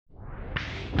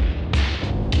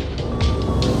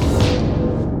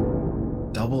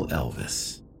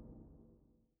Elvis.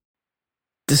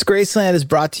 Disgraceland is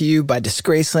brought to you by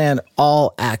Disgraceland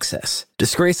All Access.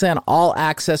 Disgraceland All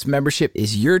Access membership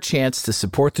is your chance to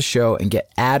support the show and get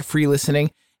ad-free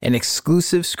listening, an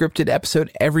exclusive scripted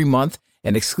episode every month,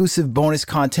 and exclusive bonus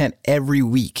content every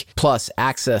week, plus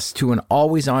access to an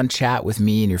always-on chat with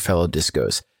me and your fellow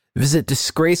discos. Visit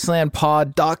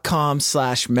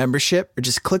disgracelandpod.com/membership or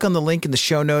just click on the link in the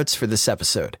show notes for this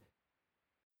episode.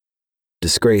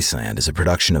 Disgraceland is a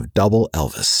production of Double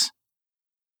Elvis.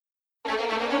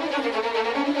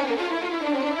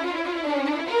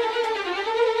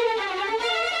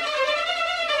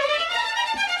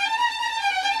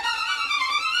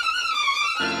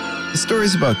 The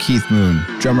stories about Keith Moon,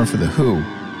 drummer for The Who,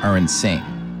 are insane.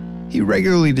 He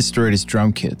regularly destroyed his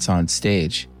drum kits on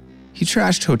stage. He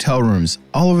trashed hotel rooms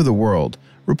all over the world,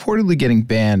 reportedly getting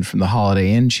banned from the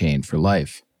Holiday Inn chain for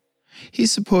life. He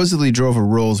supposedly drove a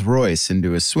Rolls-Royce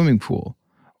into a swimming pool,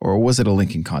 or was it a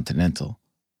Lincoln Continental?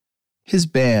 His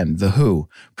band, The Who,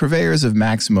 purveyors of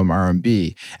maximum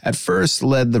R&B, at first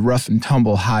led the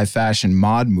rough-and-tumble high-fashion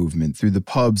mod movement through the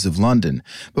pubs of London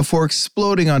before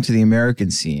exploding onto the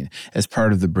American scene as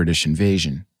part of the British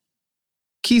invasion.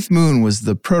 Keith Moon was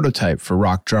the prototype for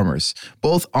rock drummers,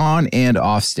 both on and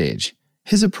off stage.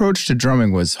 His approach to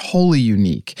drumming was wholly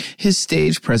unique. His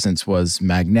stage presence was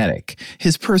magnetic,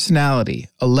 his personality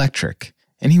electric,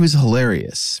 and he was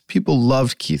hilarious. People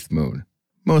loved Keith Moon.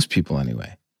 Most people,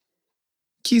 anyway.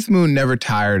 Keith Moon never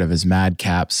tired of his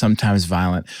madcap, sometimes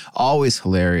violent, always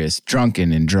hilarious,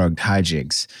 drunken and drugged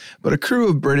hijinks. But a crew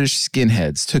of British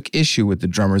skinheads took issue with the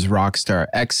drummer's Rockstar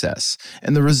excess,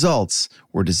 and the results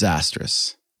were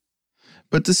disastrous.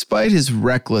 But despite his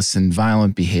reckless and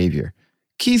violent behavior,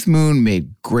 Keith Moon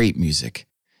made great music.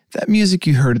 That music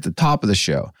you heard at the top of the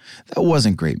show, that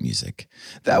wasn't great music.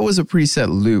 That was a preset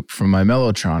loop from my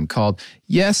Mellotron called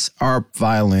Yes, Arp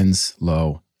Violins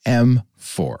Low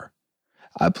M4.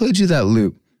 I played you that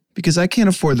loop because I can't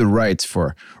afford the rights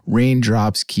for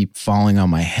Raindrops Keep Falling on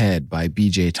My Head by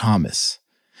B.J. Thomas.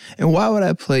 And why would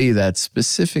I play you that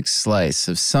specific slice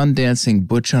of sun-dancing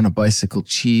Butch on a Bicycle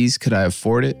cheese? Could I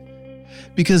afford it?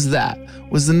 Because that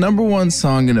was the number one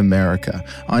song in America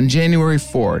on January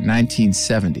 4,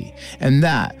 1970. And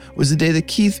that was the day that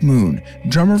Keith Moon,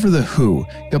 drummer for The Who,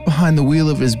 got behind the wheel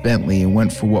of his Bentley and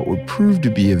went for what would prove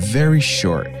to be a very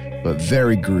short but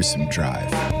very gruesome drive.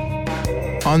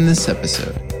 On this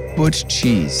episode, Butch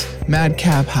Cheese,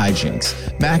 Madcap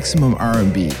Hijinks, Maximum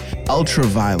R&B, Ultra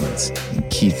Violence, and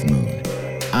Keith Moon.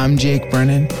 I'm Jake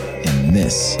Brennan, and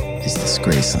this is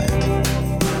Disgraceland.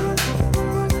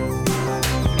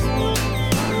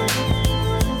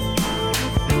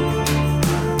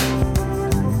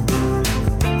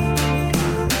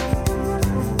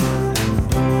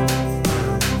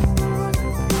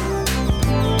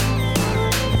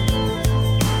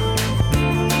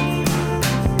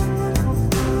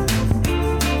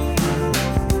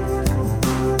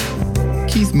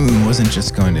 Keith Moon wasn't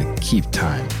just going to keep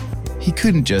time. He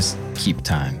couldn't just keep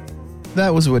time.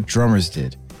 That was what drummers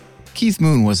did. Keith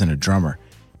Moon wasn't a drummer.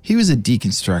 He was a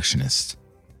deconstructionist.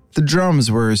 The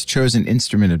drums were his chosen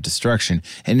instrument of destruction,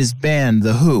 and his band,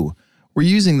 The Who, were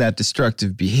using that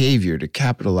destructive behavior to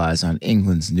capitalize on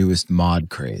England's newest mod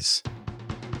craze.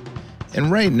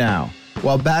 And right now,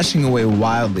 while bashing away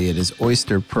wildly at his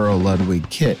Oyster Pearl Ludwig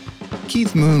kit,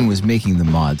 Keith Moon was making the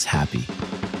mods happy.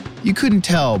 You couldn't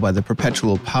tell by the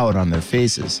perpetual pout on their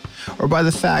faces, or by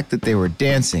the fact that they were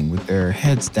dancing with their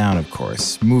heads down, of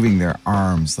course, moving their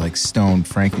arms like stoned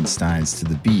Frankensteins to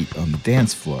the beat on the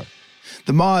dance floor.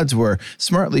 The mods were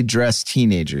smartly dressed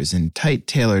teenagers in tight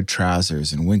tailored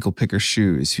trousers and winkle-picker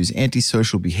shoes whose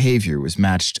antisocial behavior was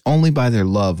matched only by their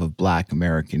love of Black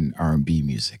American R&B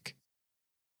music.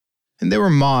 And they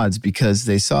were mods because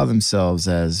they saw themselves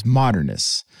as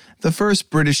modernists, the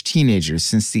first British teenagers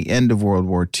since the end of World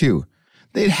War II.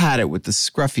 They'd had it with the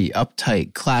scruffy,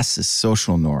 uptight, classist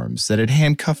social norms that had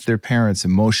handcuffed their parents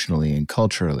emotionally and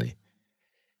culturally.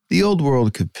 The old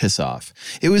world could piss off.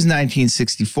 It was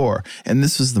 1964, and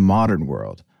this was the modern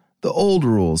world. The old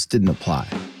rules didn't apply.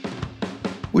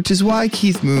 Which is why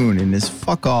Keith Moon, in his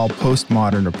fuck-all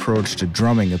postmodern approach to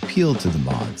drumming, appealed to the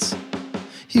mods.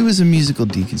 He was a musical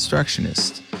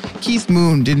deconstructionist. Keith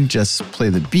Moon didn't just play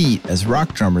the beat as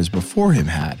rock drummers before him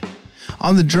had.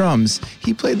 On the drums,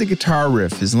 he played the guitar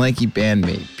riff his lanky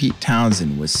bandmate, Pete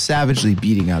Townsend, was savagely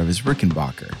beating out of his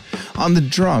Rickenbacker. On the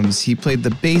drums, he played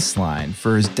the bass line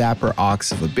for his dapper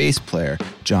ox of a bass player,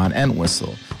 John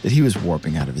Entwistle, that he was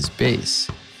warping out of his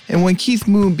bass. And when Keith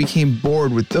Moon became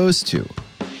bored with those two,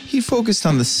 he focused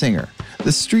on the singer,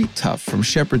 the street tough from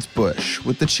Shepherd's Bush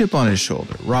with the chip on his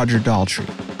shoulder, Roger Daltrey.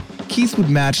 Keith would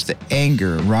match the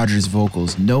anger in Roger's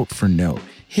vocals note for note,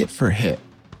 hit for hit,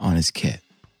 on his kit.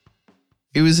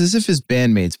 It was as if his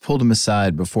bandmates pulled him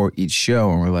aside before each show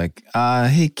and were like,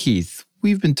 hey Keith,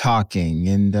 we've been talking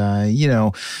and,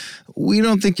 we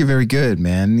don't think you're very good,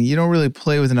 man. You don't really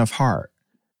play with enough heart.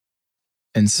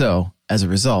 And so, as a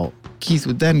result, Keith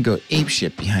would then go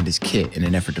apeshit behind his kit in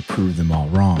an effort to prove them all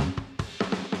wrong.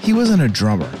 He wasn't a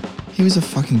drummer. He was a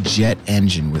fucking jet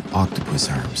engine with octopus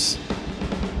arms.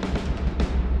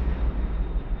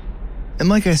 And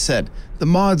like I said, the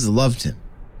mods loved him.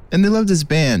 And they loved his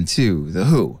band too, The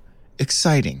Who.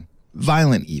 Exciting,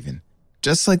 violent even.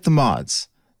 Just like the mods,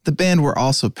 the band were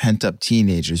also pent-up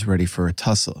teenagers ready for a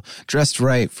tussle, dressed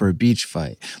right for a beach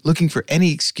fight, looking for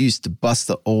any excuse to bust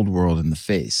the old world in the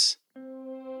face.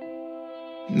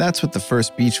 And that's what the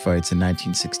first beach fights in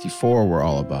 1964 were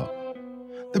all about.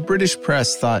 The British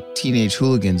press thought teenage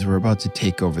hooligans were about to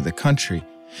take over the country,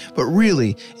 but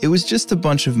really, it was just a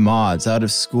bunch of mods out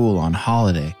of school on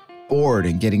holiday, bored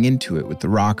and getting into it with the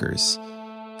rockers.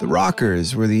 The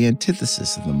rockers were the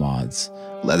antithesis of the mods,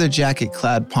 leather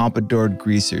jacket-clad pompadoured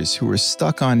greasers who were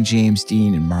stuck on James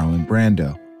Dean and Marlon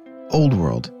Brando. Old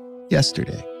world,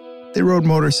 yesterday. They rode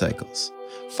motorcycles.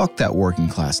 Fuck that working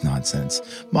class nonsense.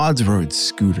 Mods rode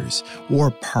scooters,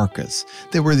 wore parkas.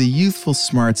 They were the youthful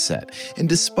smart set, and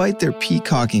despite their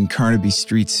peacocking Carnaby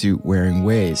street suit wearing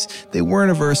ways, they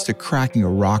weren't averse to cracking a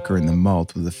rocker in the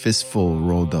mouth with a fistful of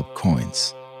rolled up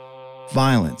coins.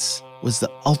 Violence was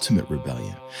the ultimate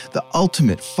rebellion, the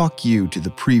ultimate fuck you to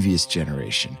the previous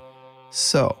generation.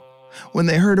 So, when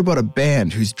they heard about a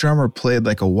band whose drummer played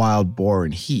like a wild boar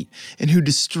in heat and who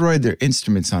destroyed their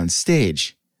instruments on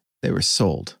stage, they were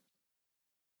sold.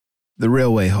 The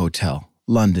Railway Hotel,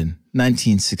 London,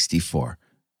 1964.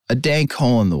 A dank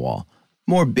hole in the wall,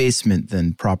 more basement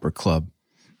than proper club.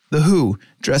 The Who,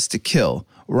 dressed to kill,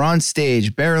 were on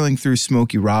stage barreling through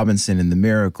Smokey Robinson and the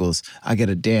Miracles' I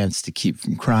Gotta Dance to Keep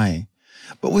From Crying,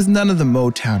 but with none of the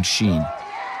Motown sheen.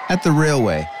 At the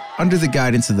Railway, under the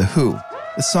guidance of The Who,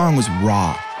 the song was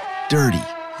raw, dirty,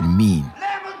 and mean.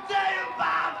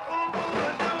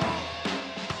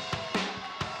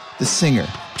 The singer,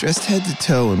 dressed head to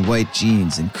toe in white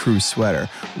jeans and crew sweater,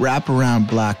 wrap-around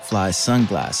black fly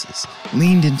sunglasses,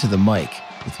 leaned into the mic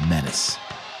with menace.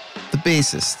 The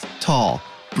bassist, tall,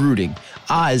 brooding,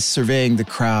 eyes surveying the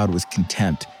crowd with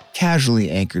contempt, casually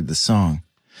anchored the song.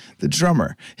 The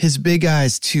drummer, his big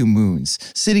eyes 2 moons,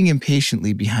 sitting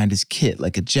impatiently behind his kit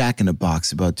like a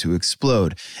jack-in-a-box about to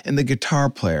explode, and the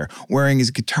guitar player, wearing his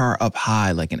guitar up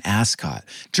high like an ascot,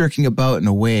 jerking about in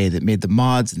a way that made the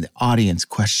mods and the audience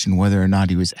question whether or not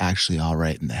he was actually all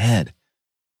right in the head.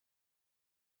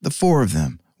 The 4 of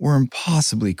them were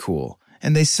impossibly cool,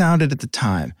 and they sounded at the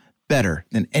time better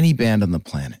than any band on the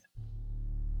planet.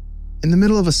 In the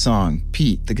middle of a song,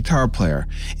 Pete, the guitar player,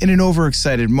 in an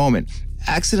overexcited moment,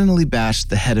 accidentally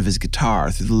bashed the head of his guitar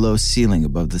through the low ceiling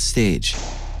above the stage.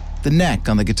 The neck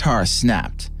on the guitar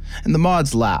snapped, and the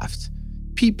mods laughed.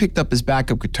 Pete picked up his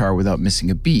backup guitar without missing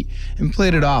a beat and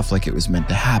played it off like it was meant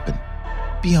to happen.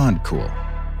 Beyond cool.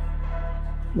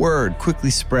 Word quickly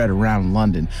spread around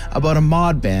London about a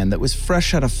mod band that was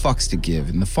fresh out of fucks to give,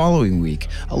 and the following week,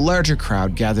 a larger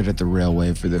crowd gathered at the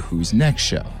Railway for The Who's next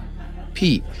show.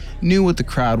 Pete knew what the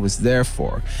crowd was there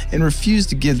for and refused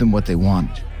to give them what they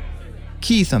wanted.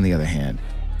 Keith, on the other hand,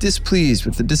 displeased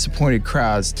with the disappointed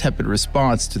crowd's tepid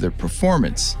response to their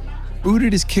performance,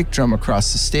 booted his kick drum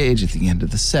across the stage at the end of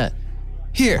the set.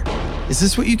 Here, is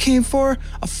this what you came for?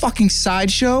 A fucking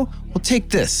sideshow? Well, take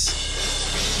this.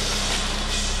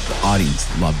 The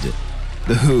audience loved it.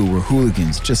 The Who were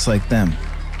hooligans just like them.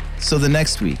 So the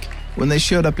next week, when they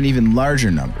showed up in even larger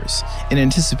numbers, in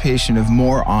anticipation of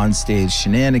more on-stage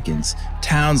shenanigans,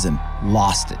 Townsend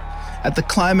lost it. At the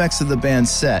climax of the band's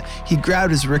set, he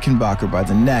grabbed his Rickenbacker by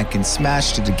the neck and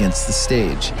smashed it against the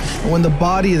stage. And when the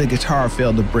body of the guitar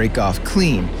failed to break off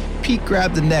clean, Pete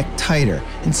grabbed the neck tighter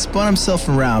and spun himself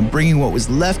around, bringing what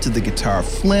was left of the guitar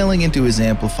flailing into his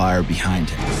amplifier behind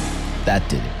him. That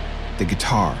did it. The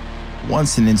guitar,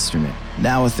 once an instrument,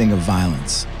 now a thing of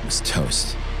violence, was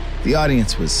toast. The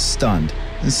audience was stunned,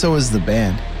 and so was the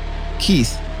band.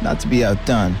 Keith, not to be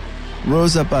outdone,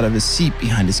 rose up out of his seat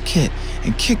behind his kit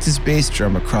and kicked his bass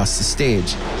drum across the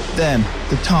stage. Then,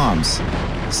 the toms.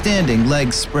 Standing,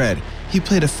 legs spread, he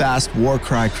played a fast war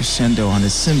cry crescendo on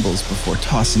his cymbals before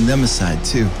tossing them aside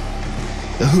too.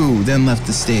 The Who then left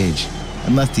the stage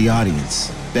and left the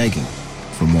audience begging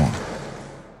for more.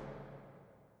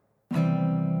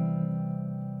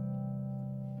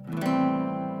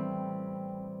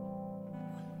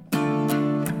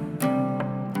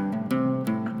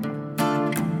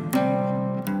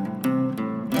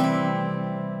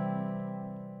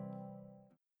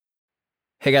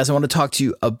 Hey guys, I want to talk to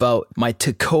you about my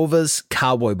Tecovas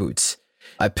cowboy boots.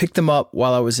 I picked them up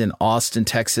while I was in Austin,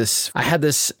 Texas. I had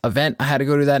this event I had to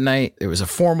go to that night. It was a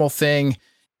formal thing.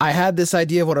 I had this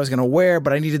idea of what I was going to wear,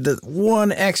 but I needed the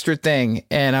one extra thing.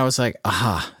 And I was like,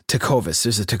 Tecovas.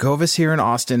 There's a Tecovas here in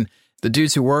Austin. The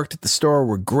dudes who worked at the store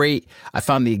were great. I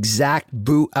found the exact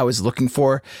boot I was looking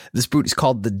for. This boot is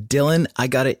called the Dylan. I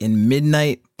got it in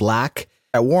midnight black.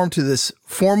 I wore them to this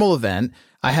formal event.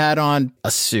 I had on a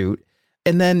suit.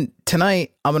 And then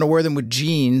tonight, I'm going to wear them with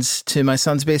jeans to my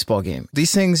son's baseball game.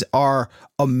 These things are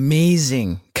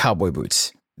amazing cowboy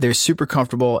boots. They're super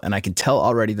comfortable, and I can tell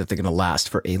already that they're going to last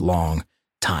for a long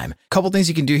time. A couple things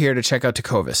you can do here to check out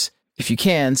Tecovas. If you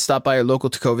can, stop by your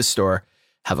local Tecovas store,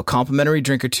 have a complimentary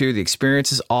drink or two. The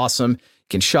experience is awesome. You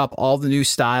can shop all the new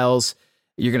styles.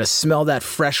 You're going to smell that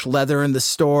fresh leather in the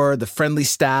store. The friendly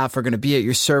staff are going to be at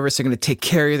your service. They're going to take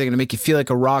care of you. They're going to make you feel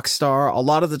like a rock star. A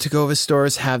lot of the Tecovas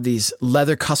stores have these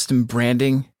leather custom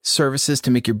branding services to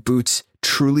make your boots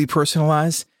truly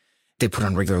personalized. They put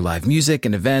on regular live music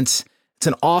and events. It's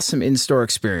an awesome in-store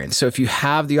experience. So if you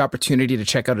have the opportunity to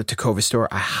check out a Tecovas store,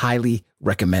 I highly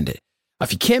recommend it.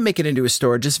 If you can't make it into a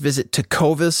store, just visit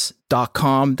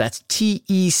tecovas.com. That's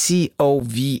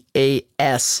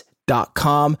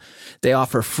TECOVAS.com. They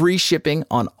offer free shipping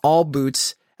on all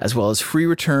boots, as well as free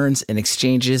returns and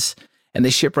exchanges, and they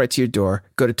ship right to your door.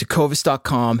 Go to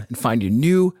tecovas.com and find your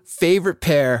new favorite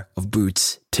pair of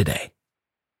boots today.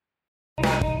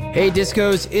 Hey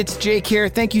Discos, it's Jake here.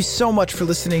 Thank you so much for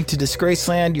listening to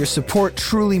Disgraceland. Your support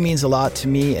truly means a lot to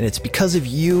me, and it's because of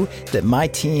you that my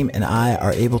team and I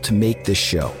are able to make this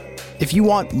show. If you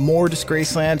want more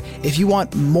Disgraceland, if you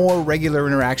want more regular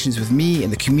interactions with me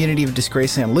and the community of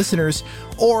Disgraceland listeners,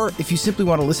 or if you simply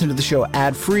want to listen to the show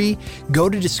ad-free, go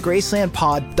to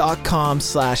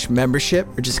disgracelandpod.com/membership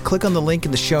or just click on the link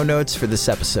in the show notes for this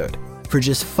episode. For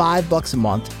just $5 a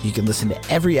month, you can listen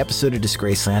to every episode of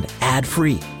Disgraceland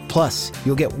ad-free. Plus,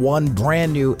 you'll get one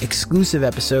brand new exclusive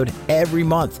episode every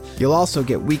month. You'll also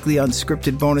get weekly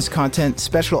unscripted bonus content,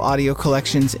 special audio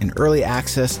collections, and early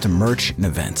access to merch and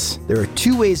events. There are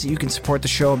two ways that you can support the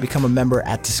show and become a member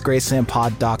at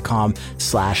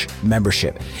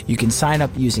disgracelandpod.com/membership. You can sign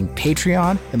up using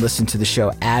Patreon and listen to the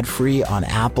show ad-free on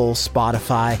Apple,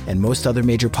 Spotify, and most other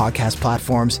major podcast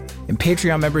platforms. And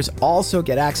Patreon members also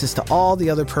get access to all the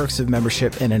other perks of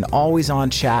membership and an always-on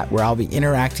chat where I'll be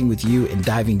interacting with you and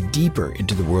diving deeper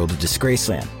into the world of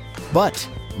Disgraceland. But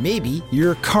maybe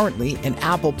you're currently an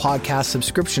Apple Podcast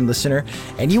subscription listener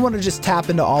and you want to just tap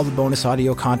into all the bonus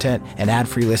audio content and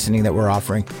ad-free listening that we're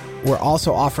offering. We're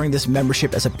also offering this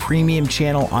membership as a premium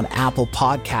channel on Apple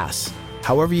Podcasts.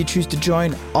 However you choose to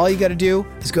join, all you got to do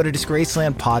is go to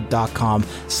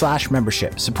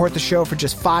disgracelandpod.com/membership. Support the show for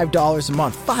just $5 a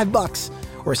month, $5,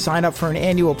 or sign up for an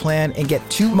annual plan and get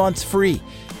 2 months free.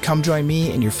 Come join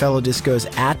me and your fellow discos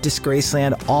at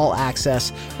Disgraceland All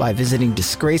Access by visiting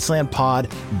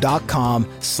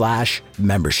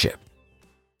disgracelandpod.com/membership.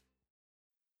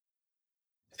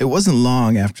 It wasn't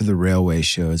long after the railway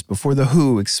shows before The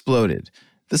Who exploded.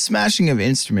 The smashing of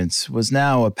instruments was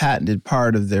now a patented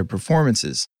part of their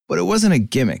performances, but it wasn't a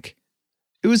gimmick.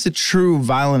 It was a true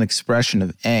violent expression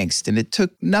of angst, and it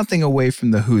took nothing away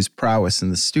from The Who's prowess in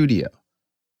the studio.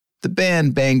 The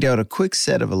band banged out a quick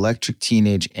set of electric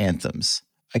teenage anthems.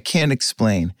 I can't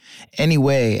explain.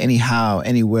 Anyway, anyhow,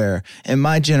 anywhere, and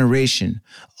My Generation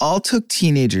all took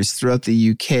teenagers throughout the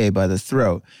UK by the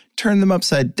throat, turned them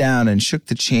upside down, and shook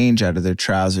the change out of their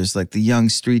trousers like the young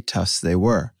street toughs they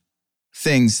were.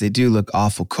 Things, they do look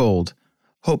awful cold.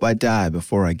 Hope I die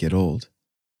before I get old.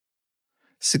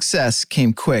 Success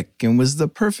came quick and was the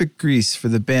perfect grease for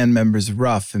the band members'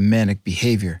 rough and manic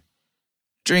behavior.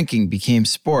 Drinking became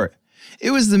sport.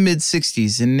 It was the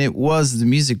mid-60s and it was the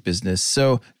music business,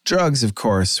 so drugs, of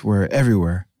course, were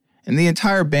everywhere. And the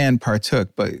entire band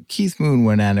partook, but Keith Moon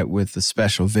went at it with a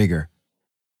special vigor.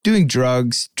 Doing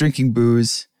drugs, drinking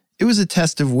booze, it was a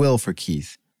test of will for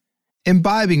Keith.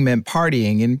 Imbibing meant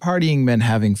partying, and partying meant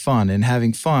having fun, and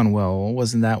having fun, well,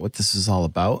 wasn't that what this was all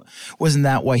about? Wasn't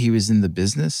that why he was in the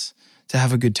business? To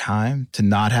have a good time? To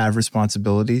not have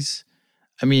responsibilities?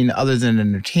 I mean, other than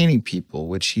entertaining people,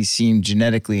 which he seemed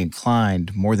genetically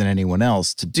inclined more than anyone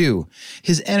else to do,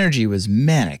 his energy was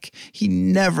manic. He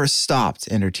never stopped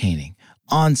entertaining.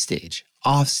 On stage,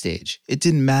 off stage, it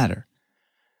didn't matter.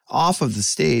 Off of the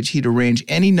stage, he'd arrange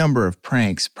any number of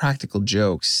pranks, practical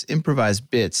jokes,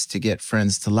 improvised bits to get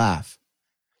friends to laugh.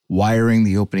 Wiring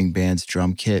the opening band's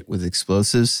drum kit with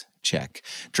explosives, Check.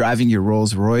 Driving your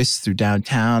Rolls Royce through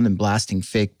downtown and blasting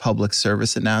fake public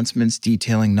service announcements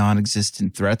detailing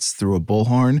non-existent threats through a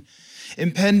bullhorn?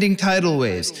 Impending tidal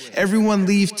waves. Everyone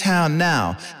leave town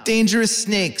now. Dangerous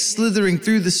snakes slithering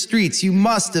through the streets. You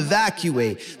must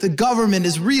evacuate. The government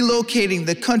is relocating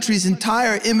the country's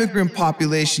entire immigrant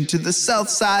population to the south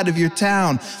side of your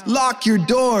town. Lock your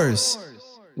doors.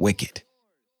 Wicked.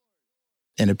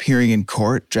 And appearing in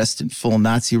court dressed in full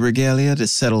Nazi regalia to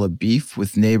settle a beef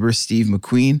with neighbor Steve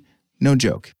McQueen? No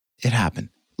joke. It happened.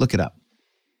 Look it up.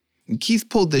 And Keith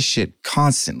pulled this shit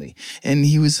constantly, and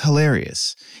he was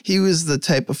hilarious. He was the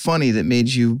type of funny that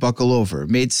made you buckle over,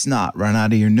 made snot run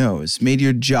out of your nose, made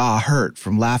your jaw hurt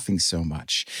from laughing so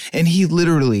much. And he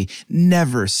literally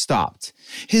never stopped.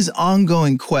 His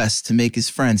ongoing quest to make his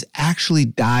friends actually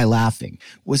die laughing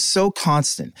was so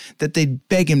constant that they'd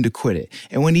beg him to quit it.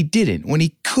 And when he didn't, when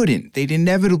he couldn't, they'd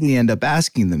inevitably end up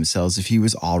asking themselves if he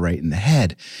was all right in the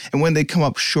head. And when they come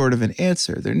up short of an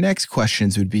answer, their next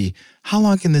questions would be, how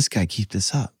long can this guy keep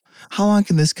this up? How long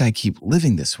can this guy keep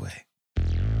living this way?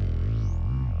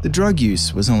 The drug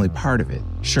use was only part of it.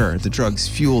 Sure, the drugs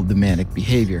fueled the manic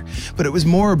behavior, but it was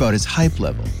more about his hype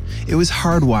level. It was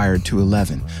hardwired to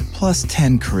 11, plus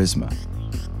 10 charisma.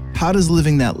 How does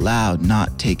living that loud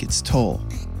not take its toll?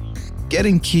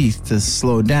 Getting Keith to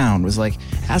slow down was like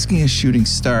asking a shooting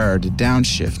star to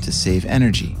downshift to save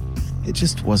energy. It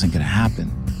just wasn't going to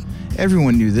happen.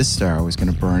 Everyone knew this star was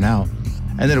going to burn out,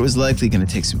 and that it was likely going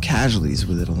to take some casualties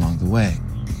with it along the way.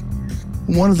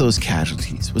 One of those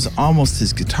casualties was almost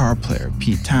his guitar player,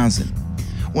 Pete Townsend,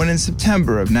 when in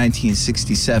September of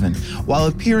 1967, while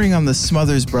appearing on the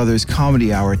Smothers Brothers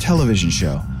Comedy Hour television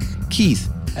show, Keith,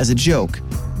 as a joke,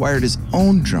 wired his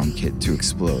own drum kit to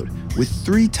explode with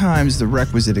 3 times the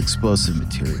requisite explosive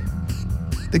material.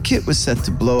 The kit was set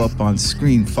to blow up on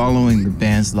screen following the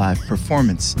band's live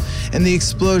performance, and the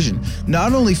explosion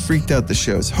not only freaked out the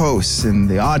show's hosts and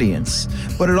the audience,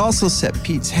 but it also set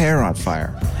Pete's hair on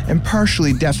fire and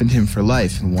partially deafened him for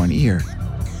life in one ear.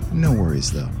 No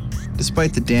worries though.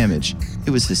 Despite the damage, it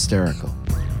was hysterical,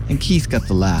 and Keith got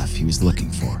the laugh he was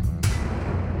looking for.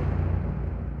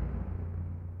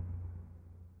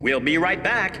 We'll be right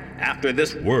back after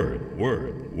this word.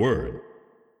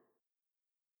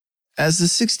 As the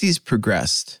 60s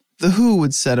progressed, The Who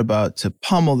would set about to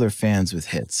pummel their fans with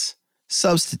hits.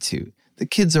 Substitute, The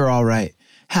Kids Are All Right,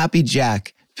 Happy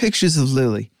Jack, Pictures of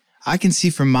Lily, I Can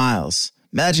See for Miles,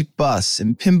 Magic Bus,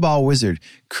 and Pinball Wizard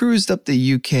cruised up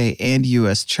the UK and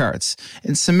US charts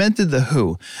and cemented The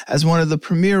Who as one of the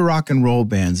premier rock and roll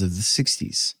bands of the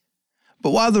 60s.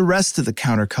 But while the rest of the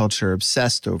counterculture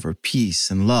obsessed over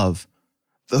peace and love,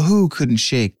 The Who couldn't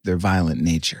shake their violent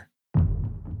nature.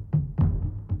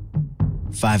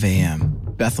 5 a.m.,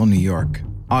 Bethel, New York,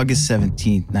 August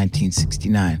 17,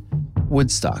 1969.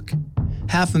 Woodstock.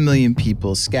 500,000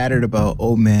 people scattered about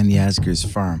Old Man Yasgur's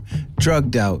farm,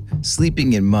 drugged out,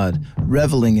 sleeping in mud,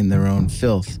 reveling in their own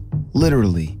filth,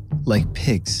 literally like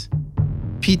pigs.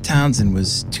 Pete Townsend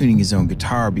was tuning his own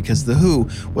guitar because The Who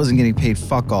wasn't getting paid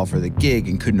fuck all for the gig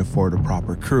and couldn't afford a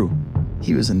proper crew.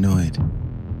 He was annoyed.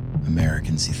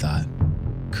 Americans, he thought.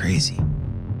 Crazy.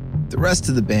 The rest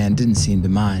of the band didn't seem to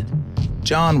mind.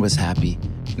 John was happy.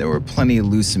 There were plenty of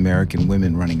loose American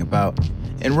women running about,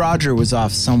 and Roger was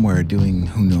off somewhere doing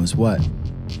who knows what.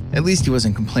 At least he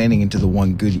wasn't complaining into the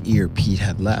one good ear Pete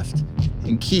had left.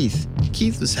 And Keith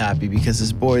was happy because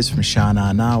his boys from Sha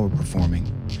Na Na were performing.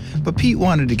 But Pete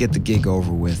wanted to get the gig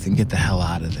over with and get the hell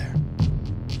out of there.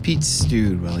 Pete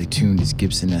stewed while he tuned his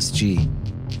Gibson SG.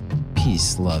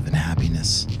 Peace, love, and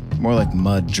happiness. More like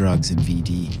mud, drugs, and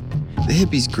VD. The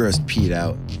hippies grossed Pete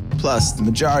out. Plus, the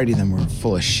majority of them were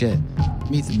full of shit.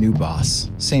 Meet the new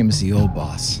boss, same as the old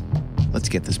boss. Let's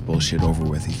get this bullshit over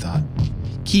with, he thought.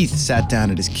 Keith sat down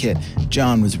at his kit.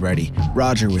 John was ready.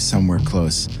 Roger was somewhere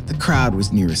close. The crowd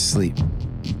was near asleep.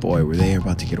 Boy, were they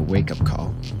about to get a wake-up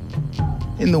call.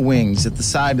 In the wings, at the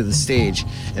side of the stage,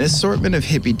 an assortment of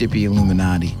hippy-dippy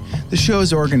Illuminati. The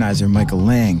show's organizer, Michael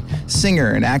Lang,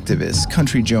 singer and activist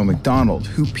Country Joe McDonald,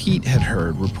 who Pete had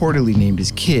heard reportedly named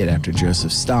his kid after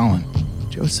Joseph Stalin.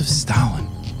 Joseph Stalin?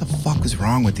 What the fuck was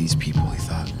wrong with these people, he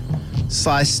thought.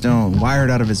 Sly Stone, wired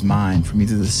out of his mind from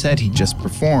either the set he just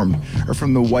performed or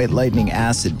from the white lightning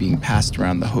acid being passed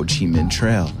around the Ho Chi Minh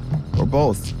Trail. Or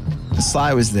both.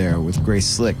 Sly was there with Grace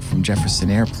Slick from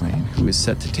Jefferson Airplane, who was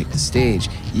set to take the stage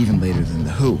even later than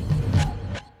The Who.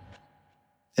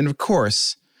 And of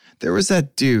course, there was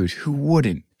that dude who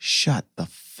wouldn't shut the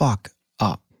fuck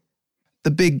up.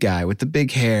 The big guy with the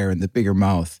big hair and the bigger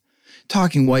mouth.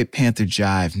 talking White Panther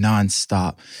jive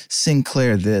nonstop.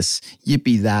 Sinclair this,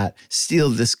 yippee that, steal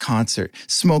this concert,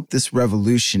 smoke this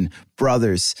revolution,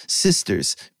 brothers,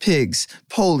 sisters, pigs,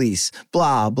 police,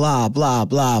 blah, blah, blah,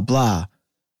 blah, blah.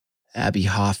 Abby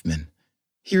Hoffman.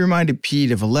 He reminded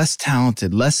Pete of a less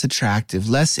talented, less attractive,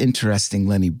 less interesting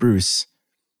Lenny Bruce.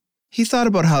 He thought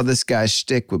about how this guy's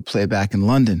shtick would play back in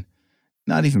London.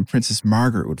 Not even Princess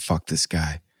Margaret would fuck this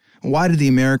guy. Why did the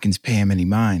Americans pay him any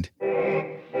mind?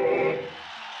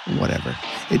 Whatever.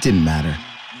 It didn't matter.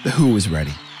 The Who was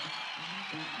ready.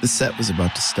 The set was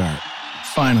about to start.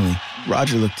 Finally,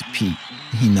 Roger looked at Pete.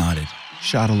 He nodded,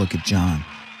 shot a look at John,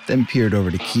 then peered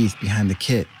over to Keith behind the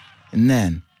kit, and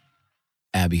then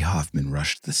Abby Hoffman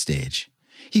rushed the stage.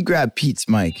 He grabbed Pete's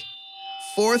mic.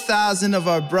 4,000 of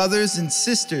our brothers and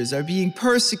sisters are being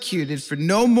persecuted for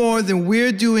no more than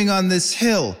we're doing on this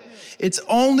hill. It's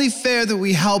only fair that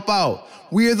we help out.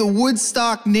 We are the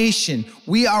Woodstock Nation.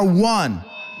 We are one.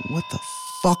 What the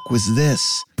fuck was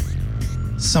this?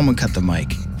 Someone cut the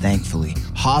mic, thankfully.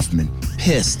 Hoffman,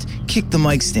 pissed, kicked the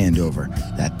mic stand over.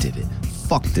 That did it.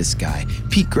 Fuck this guy.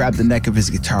 Pete grabbed the neck of his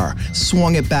guitar,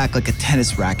 swung it back like a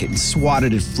tennis racket, and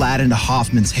swatted it flat into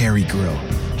Hoffman's hairy grill.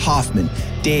 Hoffman,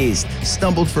 dazed,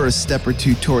 stumbled for a step or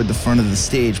two toward the front of the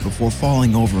stage before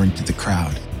falling over into the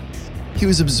crowd. He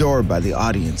was absorbed by the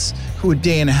audience, who a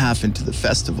day and a half into the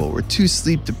festival were too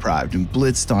sleep-deprived and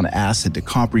blitzed on acid to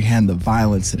comprehend the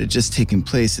violence that had just taken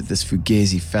place at this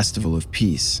Fugazi festival of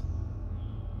peace.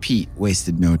 Pete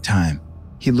wasted no time.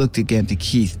 He looked again to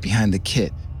Keith behind the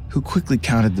kit, who quickly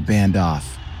counted the band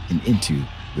off and into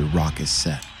the raucous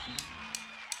set.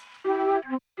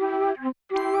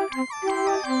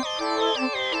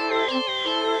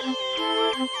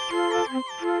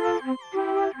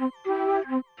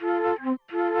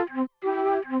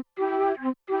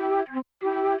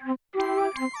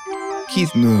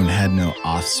 Keith Moon had no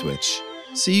off switch,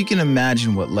 so you can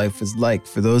imagine what life was like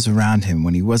for those around him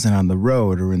when he wasn't on the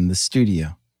road or in the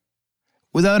studio.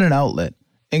 Without an outlet,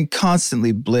 and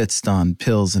constantly blitzed on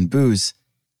pills and booze,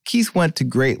 Keith went to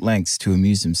great lengths to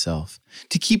amuse himself,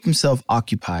 to keep himself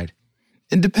occupied,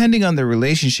 and depending on their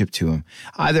relationship to him,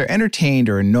 either entertained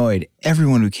or annoyed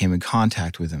everyone who came in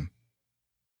contact with him.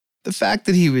 The fact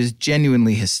that he was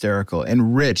genuinely hysterical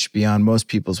and rich beyond most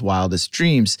people's wildest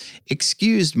dreams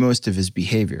excused most of his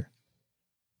behavior.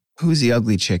 Who's the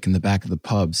ugly chick in the back of the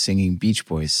pub singing Beach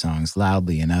Boys songs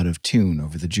loudly and out of tune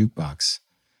over the jukebox?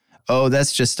 Oh,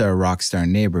 that's just our Rockstar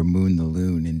neighbor, Moon the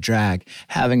Loon, in drag,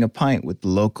 having a pint with the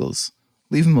locals.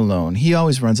 Leave him alone. He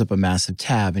always runs up a massive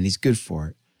tab, and he's good for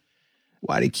it.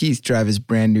 Why did Keith drive his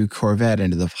brand new Corvette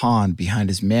into the pond behind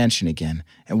his mansion again?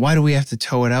 And why do we have to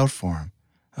tow it out for him?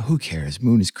 Oh, who cares?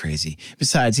 Moon is crazy.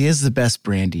 Besides, he has the best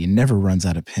brandy and never runs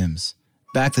out of Pimm's.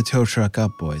 Back the tow truck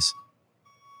up, boys.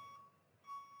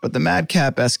 But the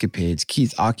madcap escapades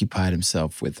Keith occupied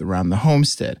himself with around the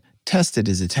homestead tested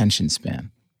his attention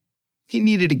span. He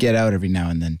needed to get out every now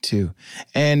and then, too.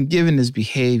 And given his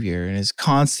behavior and his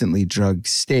constantly drugged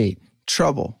state,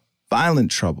 trouble,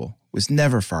 violent trouble, was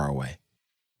never far away.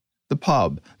 The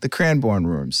pub, the Cranbourne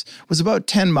Rooms, was about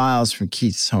 10 miles from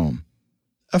Keith's home.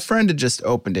 A friend had just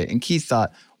opened it, and Keith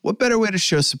thought, what better way to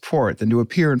show support than to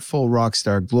appear in full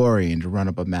Rockstar glory and to run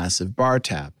up a massive bar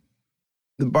tab?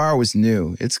 The bar was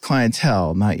new, its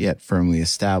clientele not yet firmly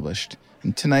established,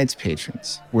 and tonight's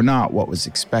patrons were not what was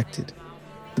expected.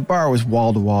 The bar was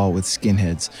wall-to-wall with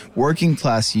skinheads,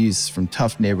 working-class youths from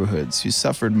tough neighborhoods who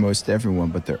suffered most everyone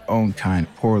but their own kind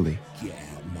poorly.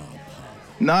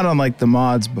 Not unlike the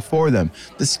mods before them,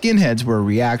 the skinheads were a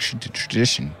reaction to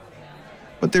tradition.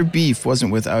 But their beef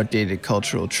wasn't with outdated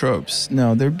cultural tropes.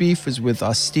 No, their beef was with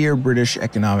austere British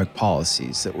economic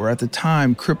policies that were at the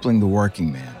time crippling the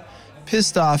working man.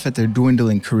 Pissed off at their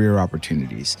dwindling career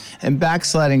opportunities and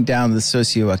backsliding down the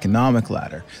socioeconomic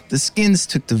ladder, the skins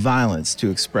took to violence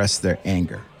to express their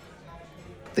anger.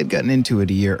 They'd gotten into it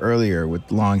a year earlier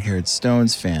with long-haired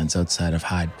Stones fans outside of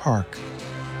Hyde Park.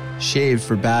 Shaved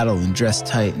for battle and dressed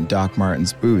tight in Doc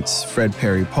Martens boots, Fred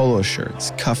Perry polo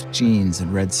shirts, cuffed jeans,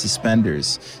 and red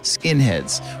suspenders,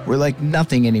 skinheads were like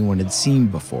nothing anyone had seen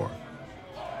before.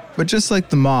 But just like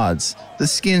the mods, the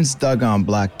skins dug on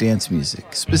black dance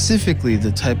music, specifically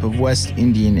the type of West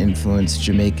Indian-influenced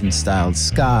Jamaican-styled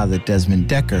ska that Desmond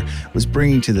Dekker was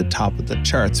bringing to the top of the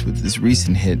charts with his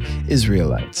recent hit,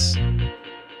 Israelites.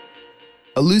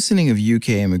 A loosening of UK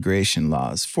immigration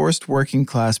laws forced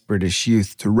working-class British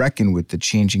youth to reckon with the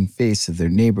changing face of their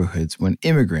neighborhoods when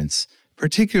immigrants,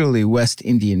 particularly West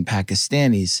Indian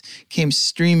Pakistanis, came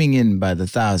streaming in by the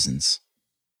thousands.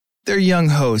 Their young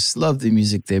hosts loved the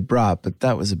music they brought, but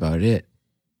that was about it.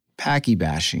 Packy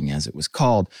bashing, as it was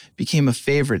called, became a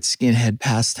favorite skinhead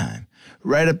pastime,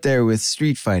 right up there with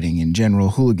street fighting and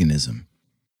general hooliganism.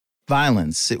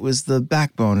 Violence, it was the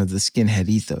backbone of the skinhead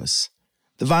ethos.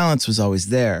 The violence was always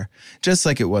there, just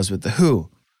like it was with The Who.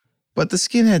 But the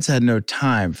skinheads had no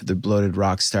time for the bloated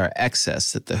rockstar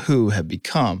excess that The Who had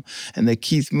become and that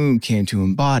Keith Moon came to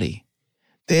embody.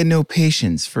 They had no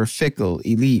patience for fickle,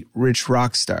 elite, rich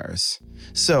rock stars.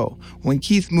 So, when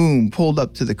Keith Moon pulled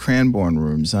up to the Cranbourne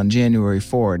Rooms on January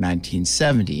 4,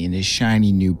 1970 in his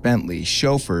shiny new Bentley,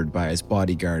 chauffeured by his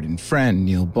bodyguard and friend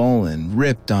Neil Boland,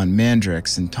 ripped on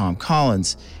Mandrix and Tom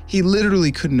Collins, he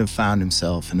literally couldn't have found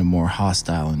himself in a more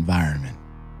hostile environment.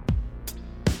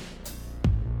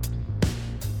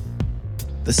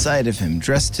 The sight of him,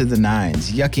 dressed to the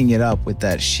nines, yucking it up with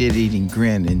that shit-eating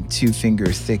grin and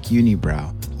two-finger-thick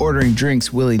unibrow, ordering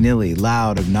drinks willy-nilly,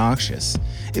 loud, obnoxious.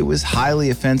 It was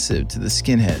highly offensive to the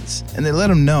skinheads, and they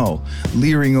let him know,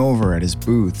 leering over at his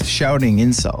booth, shouting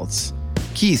insults.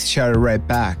 Keith shouted right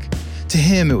back. To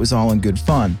him, it was all in good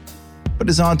fun, but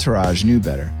his entourage knew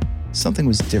better. Something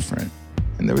was different,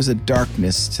 and there was a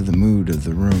darkness to the mood of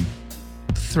the room.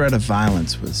 The threat of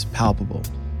violence was palpable.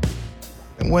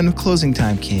 And when closing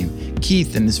time came,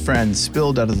 Keith and his friends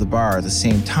spilled out of the bar at the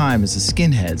same time as the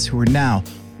skinheads, who were now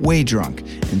way drunk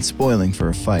and spoiling for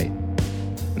a fight.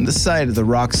 And the sight of the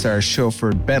Rockstar's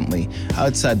chauffeured Bentley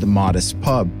outside the modest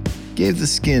pub gave the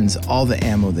skins all the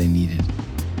ammo they needed.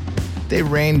 They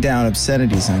rained down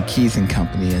obscenities on Keith and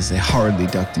company as they hurriedly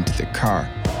ducked into their car.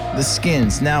 The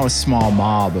skins, now a small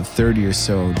mob of 30 or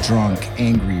so drunk,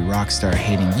 angry,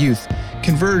 Rockstar-hating youth,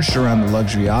 converged around the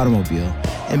luxury automobile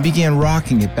and began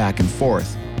rocking it back and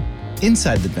forth.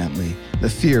 Inside the Bentley, the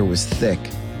fear was thick,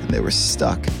 and they were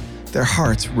stuck, their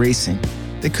hearts racing.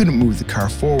 They couldn't move the car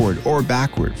forward or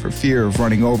backward for fear of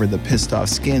running over the pissed-off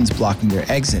skins blocking their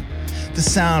exit. The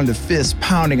sound of fists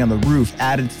pounding on the roof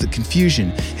added to the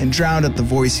confusion and drowned out the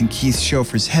voice in Keith's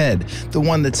chauffeur's head, the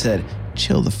one that said,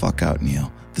 "Chill the fuck out,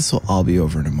 Neil. This will all be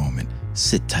over in a moment.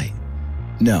 Sit tight."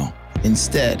 No.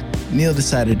 Instead, Neil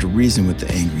decided to reason with the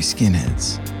angry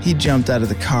skinheads. He jumped out of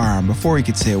the car and before he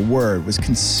could say a word, was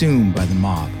consumed by the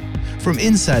mob. From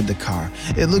inside the car,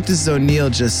 it looked as though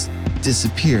Neil just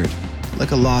disappeared,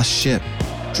 like a lost ship,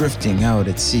 drifting out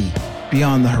at sea,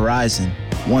 beyond the horizon,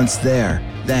 once there,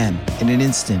 then, in an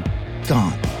instant,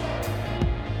 gone.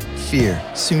 Fear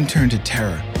soon turned to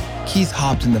terror. Keith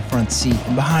hopped in the front seat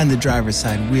and behind the driver's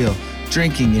side wheel,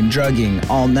 drinking and drugging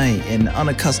all night and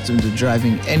unaccustomed to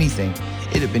driving anything.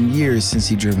 It had been years since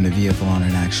he'd driven a vehicle on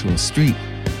an actual street.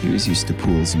 He was used to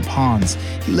pools and ponds.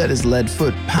 He let his lead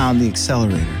foot pound the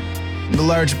accelerator. And the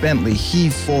large Bentley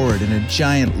heaved forward in a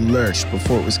giant lurch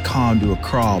before it was calmed to a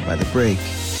crawl by the brake.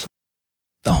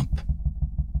 Thump.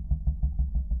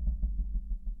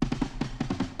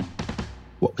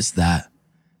 What was that?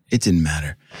 It didn't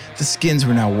matter. The skins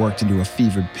were now worked into a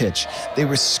fevered pitch. They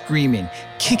were screaming,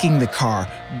 kicking the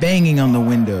car, banging on the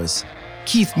windows.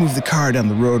 Keith moved the car down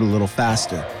the road a little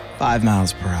faster, 5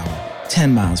 miles per hour,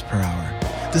 10 miles per hour.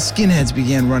 The skinheads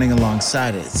began running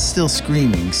alongside it, still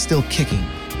screaming, still kicking.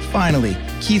 Finally,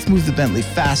 Keith moved the Bentley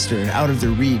faster and out of their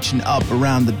reach and up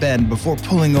around the bend before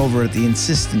pulling over at the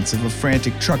insistence of a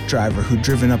frantic truck driver who'd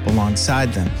driven up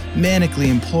alongside them, manically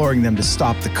imploring them to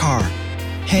stop the car.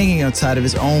 Hanging outside of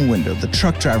his own window, the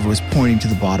truck driver was pointing to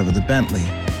the bottom of the Bentley.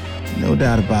 No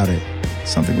doubt about it,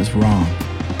 something was wrong.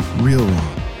 Real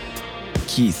wrong.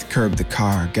 Keith curbed the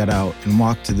car, got out, and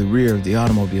walked to the rear of the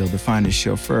automobile to find his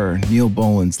chauffeur, Neil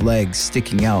Boland's legs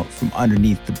sticking out from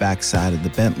underneath the backside of the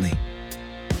Bentley.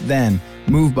 Then,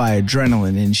 moved by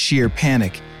adrenaline and sheer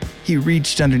panic, he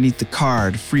reached underneath the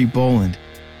car to free Boland.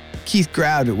 Keith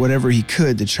grabbed at whatever he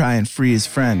could to try and free his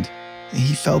friend, and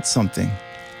he felt something.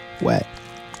 Wet.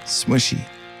 Smushy.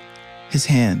 His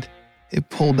hand, it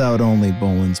pulled out only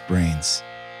Boland's brains.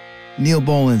 Neil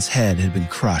Boland's head had been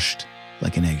crushed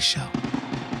like an eggshell.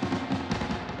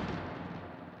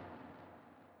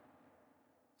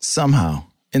 Somehow,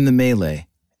 in the melee,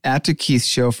 after Keith's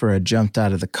chauffeur had jumped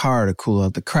out of the car to cool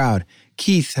out the crowd,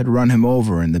 Keith had run him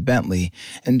over in the Bentley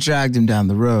and dragged him down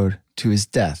the road to his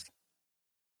death.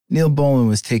 Neil Boland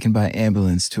was taken by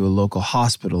ambulance to a local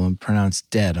hospital and pronounced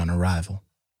dead on arrival.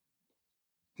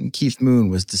 And Keith Moon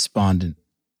was despondent.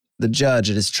 The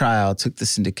judge at his trial took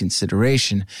this into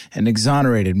consideration and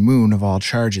exonerated Moon of all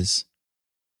charges.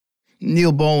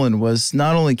 Neil Boland was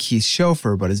not only Keith's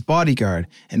chauffeur, but his bodyguard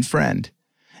and friend.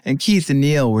 And Keith and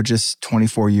Neil were just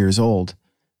 24 years old.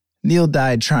 Neil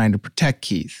died trying to protect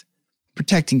Keith.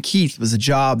 Protecting Keith was a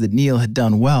job that Neil had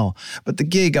done well, but the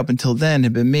gig up until then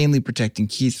had been mainly protecting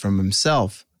Keith from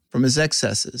himself, from his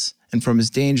excesses, and from his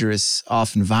dangerous,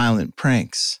 often violent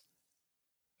pranks.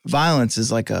 Violence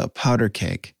is like a powder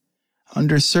keg.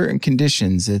 Under certain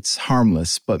conditions, it's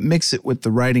harmless, but mix it with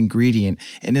the right ingredient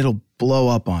and it'll blow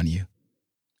up on you.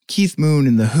 Keith Moon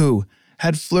and The Who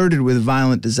had flirted with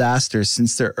violent disaster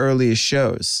since their earliest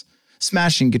shows,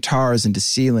 smashing guitars into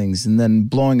ceilings and then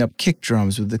blowing up kick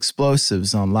drums with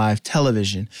explosives on live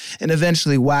television, and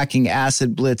eventually whacking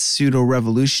acid blitz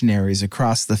pseudo-revolutionaries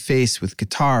across the face with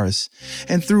guitars.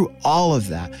 And through all of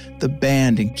that, the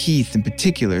band and Keith in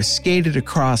particular skated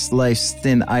across life's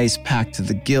thin ice packed to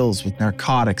the gills with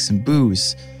narcotics and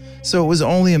booze. So it was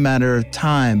only a matter of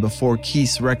time before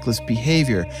Keith's reckless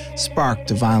behavior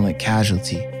sparked a violent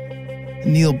casualty.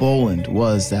 Neil Boland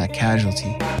was that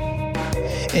casualty.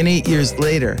 And 8 years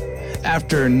later,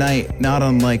 after a night not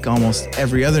unlike almost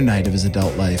every other night of his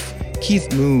adult life,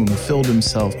 Keith Moon filled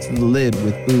himself to the lid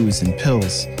with booze and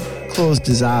pills, closed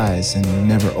his eyes and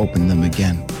never opened them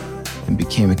again, and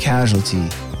became a casualty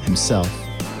himself.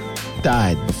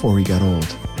 Died before he got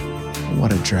old.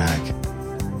 What a drag.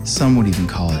 Some would even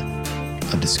call it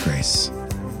a disgrace.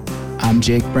 I'm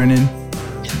Jake Brennan,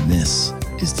 and this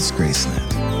is Disgraceland.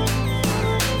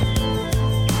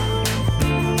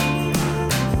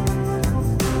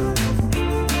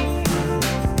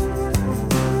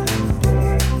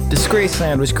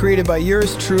 Disgraceland was created by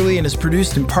yours truly and is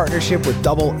produced in partnership with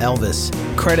Double Elvis.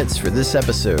 Credits for this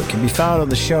episode can be found on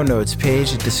the show notes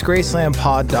page at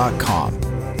disgracelandpod.com.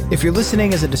 If you're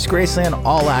listening as a Disgraceland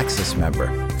All Access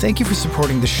member, thank you for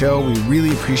supporting the show. We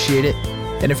really appreciate it.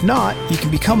 And if not, you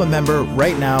can become a member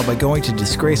right now by going to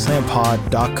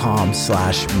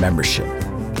disgracelandpod.com/membership.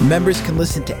 Members can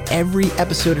listen to every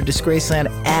episode of Disgraceland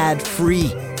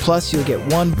ad-free. Plus, you'll get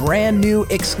one brand new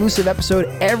exclusive episode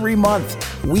every month.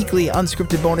 Weekly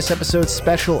unscripted bonus episodes,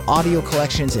 special audio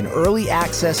collections, and early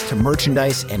access to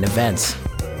merchandise and events.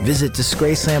 Visit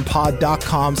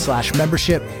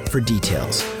disgracelandpod.com/membership for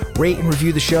details. Rate and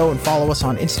review the show and follow us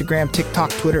on Instagram,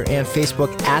 TikTok, Twitter, and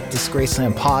Facebook at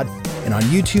DisgracelandPod, and on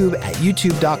YouTube at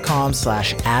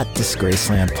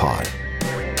youtube.com/@DisgracelandPod.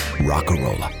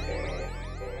 Rockarola.